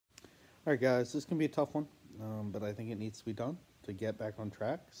All right, guys, this can be a tough one, but I think it needs to be done to get back on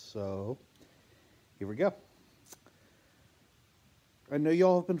track. So here we go. I know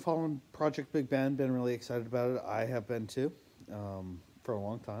y'all have been following Project Big Ben, been really excited about it. I have been too, for a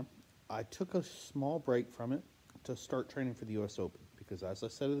long time. I took a small break from it to start training for the U.S. Open because, as I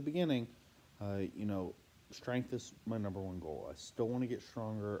said at the beginning, you know, strength is my number one goal. I still want to get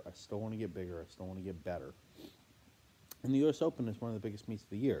stronger. I still want to get bigger. I still want to get better. And the U.S. Open is one of the biggest meets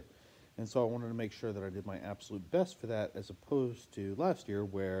of the year. And so I wanted to make sure that I did my absolute best for that as opposed to last year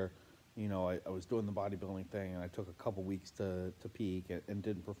where, I was doing the bodybuilding thing and I took a couple weeks to peak and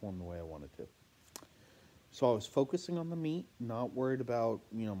didn't perform the way I wanted to. So I was focusing on the meet, not worried about,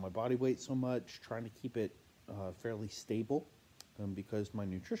 my body weight so much, trying to keep it fairly stable because my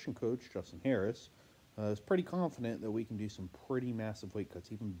nutrition coach, Justin Harris, is pretty confident that we can do some pretty massive weight cuts,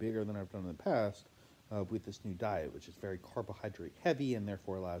 even bigger than I've done in the past, with this new diet, which is very carbohydrate heavy and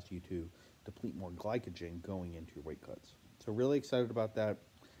therefore allows you to deplete more glycogen going into your weight cuts. So really excited about that.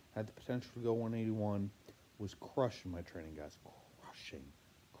 Had the potential to go 181. Was crushing my training, guys.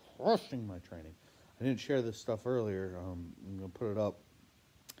 Crushing my training. I didn't share this stuff earlier. I'm gonna put it up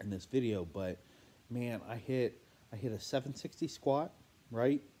in this video, but man, I hit a 760 squat.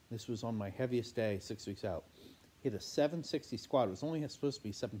 Right, this was on my heaviest day, 6 weeks out. Hit a 760 squat. It was only supposed to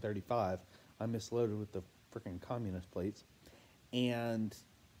be 735. I misloaded with the freaking communist plates. And,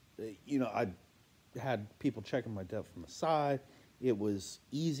 I had people checking my depth from the side. It was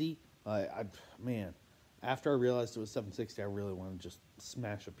easy. Man, after I realized it was 760, I really wanted to just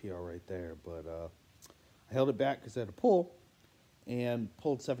smash a PR right there. But I held it back because I had to pull and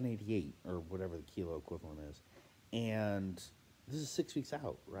pulled 788 or whatever the kilo equivalent is. And this is 6 weeks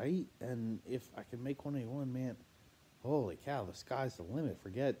out, right? And if I can make 181, man, holy cow, the sky's the limit.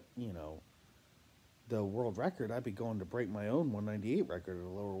 Forget, the world record. I'd be going to break my own 198 record at a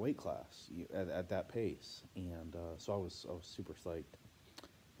lower weight class at that pace. And so I was super psyched.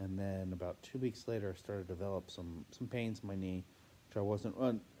 And then about 2 weeks later, I started to develop some pains in my knee, which I wasn't,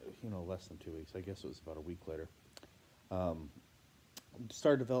 less than 2 weeks. I guess it was about a week later.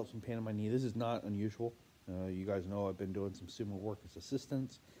 Started to develop some pain in my knee. This is not unusual. You guys know I've been doing some sumo work as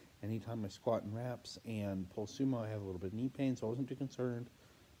assistants. Anytime I squat and wraps and pull sumo, I have a little bit of knee pain, so I wasn't too concerned.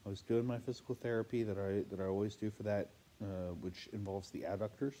 I was doing my physical therapy that I always do for that, which involves the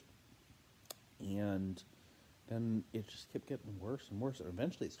adductors. And then it just kept getting worse and worse. And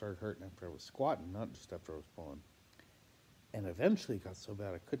eventually it started hurting after I was squatting, not just after I was pulling. And eventually it got so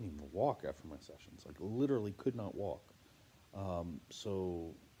bad I couldn't even walk after my sessions. Like literally could not walk.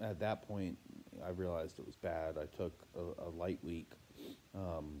 So at that point, I realized it was bad. I took a light week.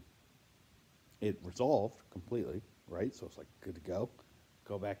 It resolved completely, right? So it's like good to go.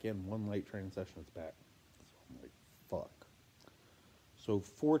 Go back in, one light training session, it's back. So I'm like, fuck. So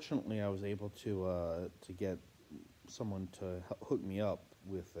fortunately, I was able to get someone to hook me up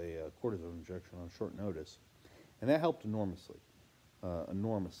with a cortisone injection on short notice, and that helped enormously.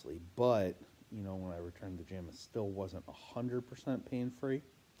 But when I returned to the gym, it still wasn't 100% pain-free.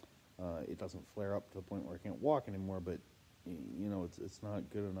 It doesn't flare up to the point where I can't walk anymore, but it's not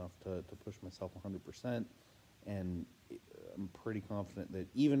good enough to push myself 100%. And I'm pretty confident that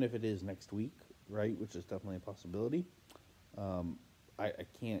even if it is next week, right, which is definitely a possibility, I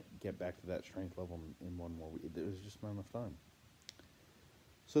can't get back to that strength level in 1 more week. There's just not enough time.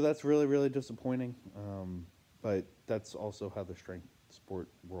 So that's really, really disappointing. But that's also how the strength sport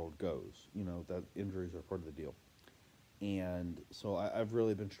world goes. That injuries are part of the deal. And so I've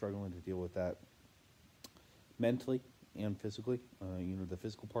really been struggling to deal with that mentally and physically. The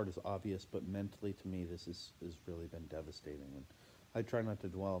physical part is obvious, but mentally to me this has really been devastating. And I try not to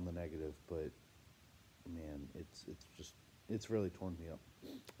dwell on the negative, but man, it's really torn me up.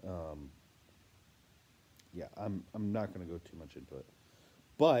 Yeah, I'm not going to go too much into it.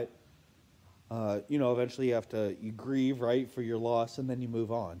 But eventually you grieve, right, for your loss, and then you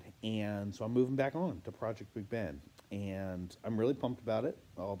move on. And so I'm moving back on to Project Big Ben. And I'm really pumped about it.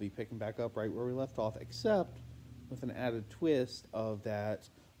 I'll be picking back up right where we left off, except with an added twist of that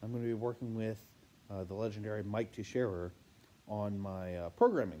I'm going to be working with the legendary Mike Teixeira on my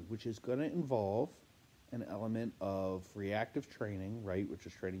programming, which is going to involve an element of reactive training, right, which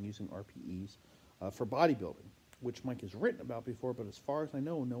is training using RPEs for bodybuilding, which Mike has written about before, but as far as I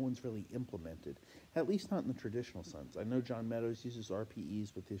know, no one's really implemented, at least not in the traditional sense. I know John Meadows uses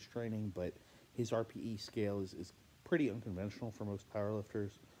RPEs with his training, but his RPE scale is pretty unconventional for most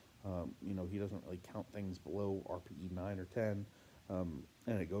powerlifters. He doesn't really count things below RPE 9 or 10, and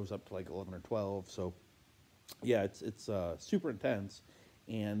it goes up to like 11 or 12. So, yeah, it's super intense,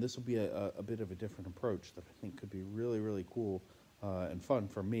 and this will be a bit of a different approach that I think could be really, really cool and fun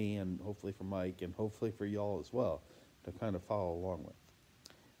for me, and hopefully for Mike, and hopefully for y'all as well, to kind of follow along with.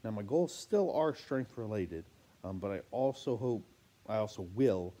 Now, my goals still are strength related, but I also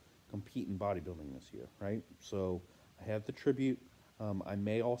will compete in bodybuilding this year, right? So I have the tribute. I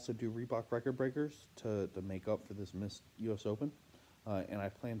may also do Reebok record breakers to make up for this missed U.S. Open, and I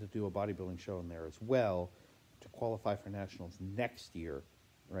plan to do a bodybuilding show in there as well to qualify for nationals next year,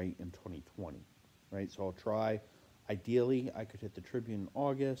 right, in 2020, right? So I'll try. Ideally, I could hit the tribute in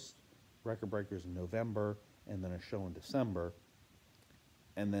August, record breakers in November, and then a show in December,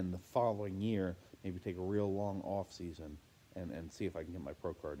 and then the following year, maybe take a real long off season and see if I can get my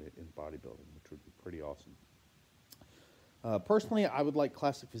pro card in bodybuilding, which would be pretty awesome. Personally, I would like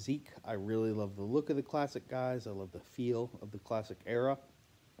classic physique. I really love the look of the classic guys. I love the feel of the classic era,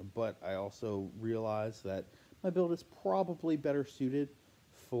 but I also realize that my build is probably better suited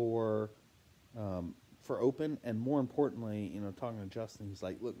for open, and more importantly, talking to Justin, he's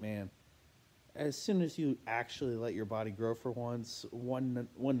like, look, man, as soon as you actually let your body grow for once,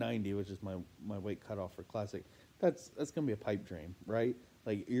 190, which is my weight cutoff for classic, that's going to be a pipe dream, right?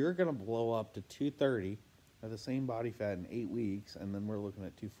 Like, you're going to blow up to 230 at the same body fat in 8 weeks, and then we're looking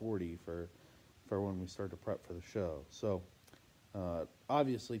at 240 for when we start to prep for the show. So,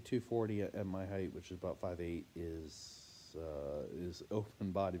 obviously, 240 at my height, which is about 5'8", is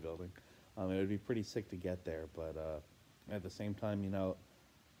open bodybuilding. It would be pretty sick to get there, but at the same time,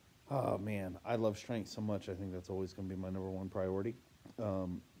 oh man, I love strength so much. I think that's always going to be my number one priority.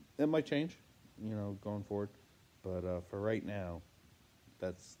 It might change, going forward, but for right now,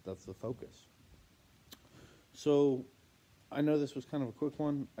 that's the focus. So, I know this was kind of a quick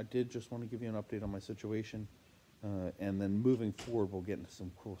one. I did just want to give you an update on my situation, and then moving forward, we'll get into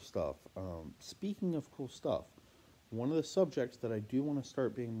some cool stuff. Speaking of cool stuff, one of the subjects that I do want to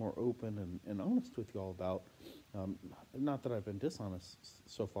start being more open and honest with you all about, not that I've been dishonest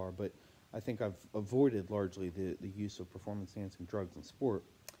so far, but I think I've avoided largely the use of performance-enhancing drugs in sport,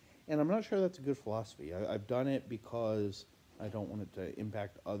 and I'm not sure that's a good philosophy. I've done it because I don't want it to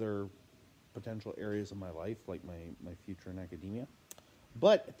impact other potential areas of my life, like my future in academia.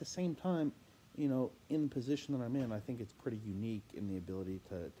 But at the same time, in the position that I'm in, I think it's pretty unique in the ability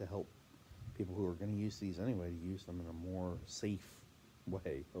to help people who are going to use these anyway, to use them in a more safe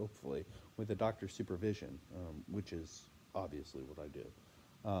way, hopefully, with a doctor's supervision, which is obviously what I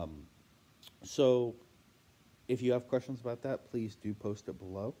do. So if you have questions about that, please do post it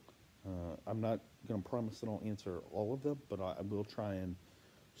below. I'm not going to promise that I'll answer all of them, but I will try and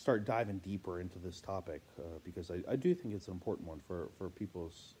start diving deeper into this topic, because I do think it's an important one for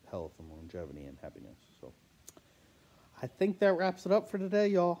people's health and longevity and happiness. So I think that wraps it up for today,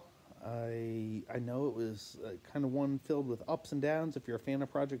 y'all. I know it was kind of one filled with ups and downs. If you're a fan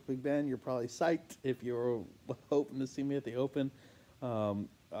of Project Big Ben, you're probably psyched. If you're hoping to see me at the Open,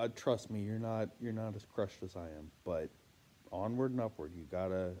 trust me, you're not as crushed as I am. But onward and upward, you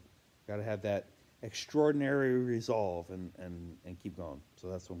gotta have that extraordinary resolve and keep going. So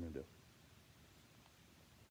that's what I'm gonna do.